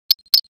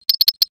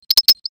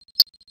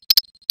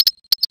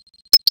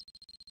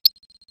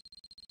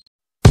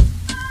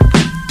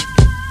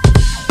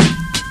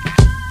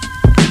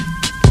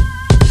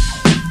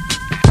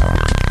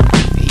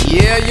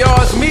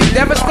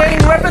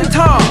Devastating Reverend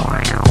Tom.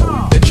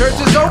 The church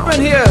is open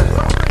here.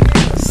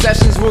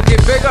 Sessions will get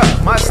bigger,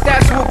 my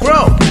stats will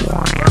grow.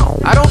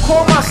 I don't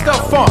call my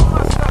stuff funk.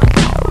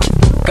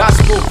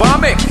 Gospel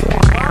vomit.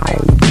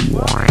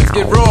 Let's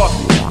get raw.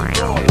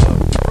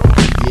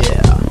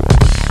 Yeah.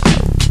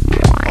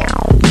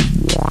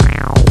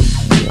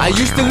 I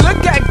used to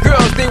look at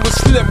girls, they were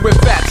slim with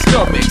fat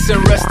stomachs. In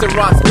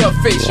restaurants, the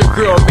face your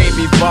girl made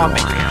me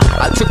vomit.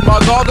 I took my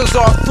goggles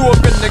off, threw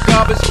up in the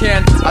garbage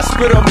can. I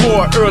spit her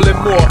more, early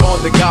more on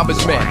the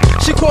garbage man.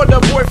 She called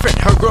her boyfriend,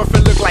 her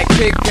girlfriend looked like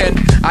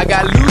Pigpen. I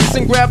got loose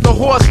and grabbed the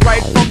horse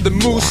right from the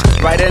moose.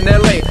 Right in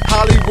LA,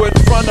 Hollywood,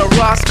 front of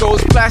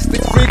Roscoe's.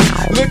 Plastic freaks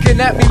looking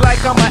at me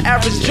like I'm an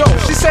average Joe.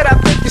 She said, I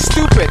think you're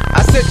stupid.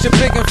 I said, you're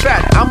big and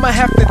fat. I'ma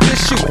have to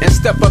dish you and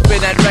step up in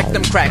that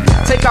rectum crack.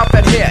 Take out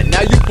that hair,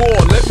 now you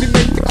born. Let me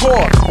make the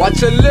call.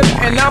 Watch your lip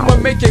and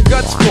I'ma make your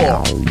guts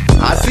fall.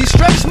 I see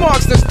stretch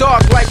marks that's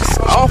dark like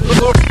off the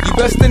floor. You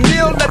best to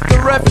kneel, let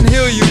the Reverend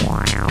heal you.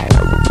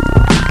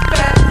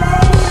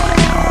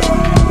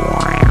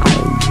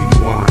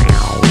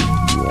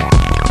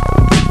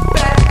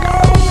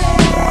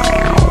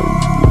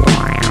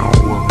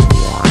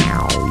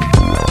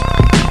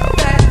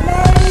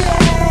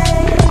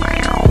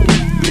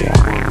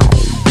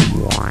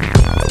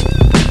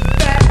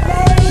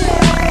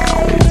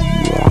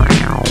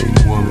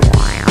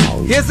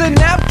 Here's a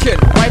napkin,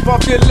 wipe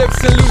off your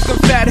lips and lose them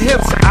fat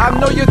hips. I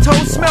know your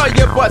toes smell,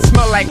 your butt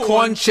smell like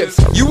corn chips.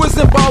 You was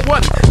in bar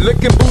one,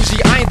 looking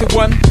bougie, I ain't the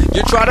one.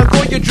 You try to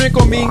throw your drink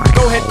on me,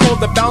 go ahead call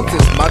the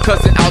bouncers. My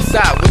cousin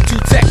outside with 2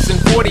 texts and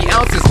 40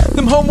 ounces.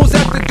 Them homos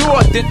at the door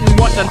didn't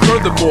want none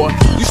furthermore.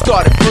 You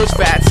started first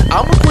fats,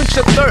 I'ma quench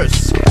your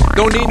thirst.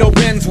 Don't need no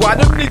Benz, why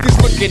them niggas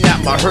looking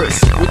at my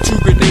hearse? With 2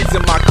 grenades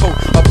in my coat,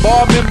 a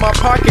bomb in my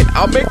pocket.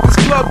 I'll make this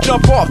club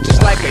jump off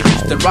just like a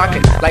Houston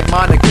rocket. Like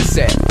Monica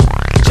said,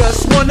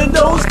 just one of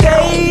those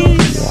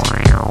days,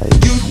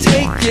 you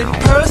take it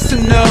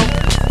personal.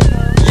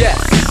 Yes,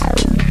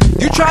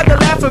 you tried to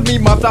laugh at me,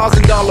 my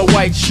 $1,000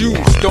 white shoes.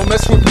 Don't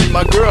mess with me,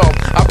 my girl,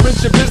 I'll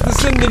print your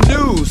business in the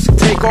news.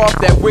 Take off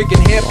that wig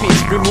and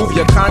hairpiece, remove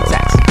your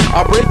contacts.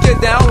 I'll break you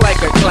down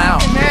like a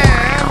clown.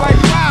 Man,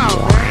 like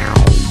wow, man.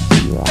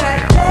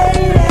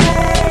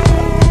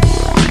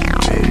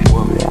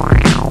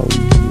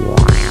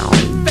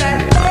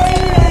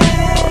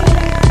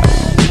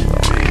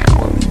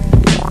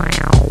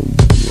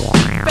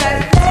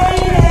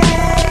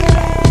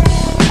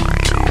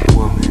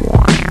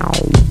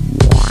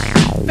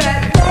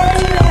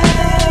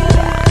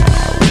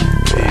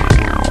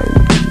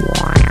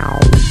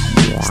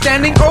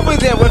 Standing over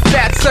there with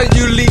fat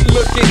cellulite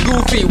looking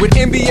goofy, with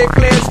NBA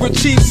players with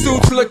cheap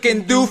suits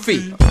looking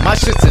doofy. My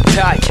shit's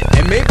Italian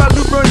and made by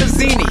Lou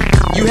Bernardini.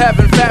 You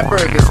having fat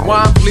burgers,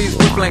 wine please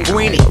with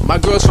linguine. My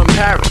girl's from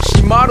Paris,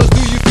 she models,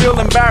 do you feel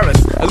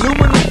embarrassed?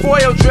 Aluminum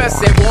foil dress,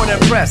 they won't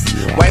impress.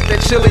 Wipe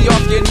that chili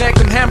off your neck,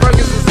 them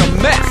hamburgers is a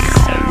mess.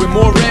 With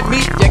more red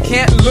meat, you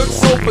can't look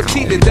so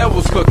petite, the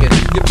devil's cooking.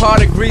 Your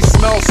pot of grease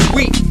smells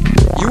sweet.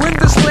 You in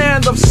this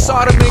land of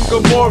Sodom and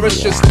Gomorrah,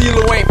 your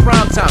stilo ain't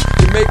prime time,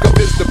 your makeup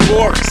is the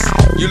Boris.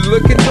 You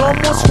looking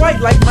almost white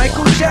like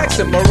Michael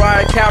Jackson.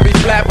 Mariah Carey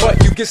flat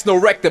butt, you gets no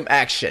rectum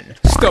action.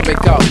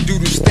 Stomach out,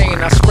 doo-doo stain,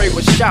 I spray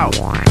with shout.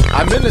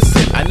 I'm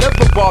innocent, I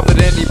never bothered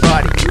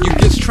anybody. You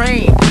get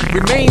trained,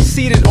 remain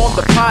seated on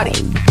the potty.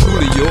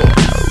 Truly yours.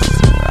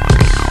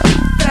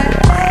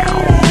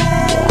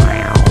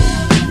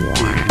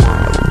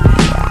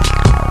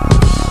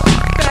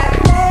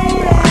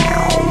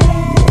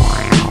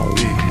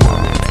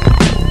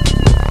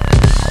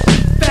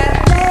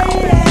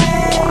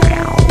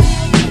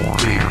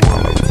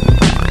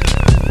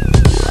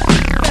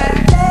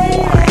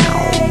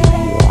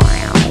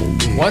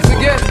 Once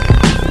again,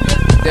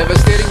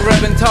 devastating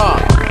Reverend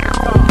Tom.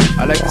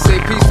 I'd like to say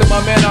peace to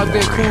my man out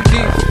there, Cool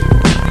Keith.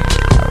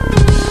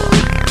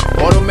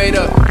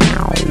 Automator.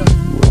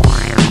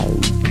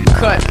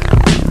 Cut.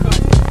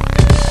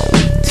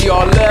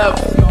 TR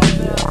Lev.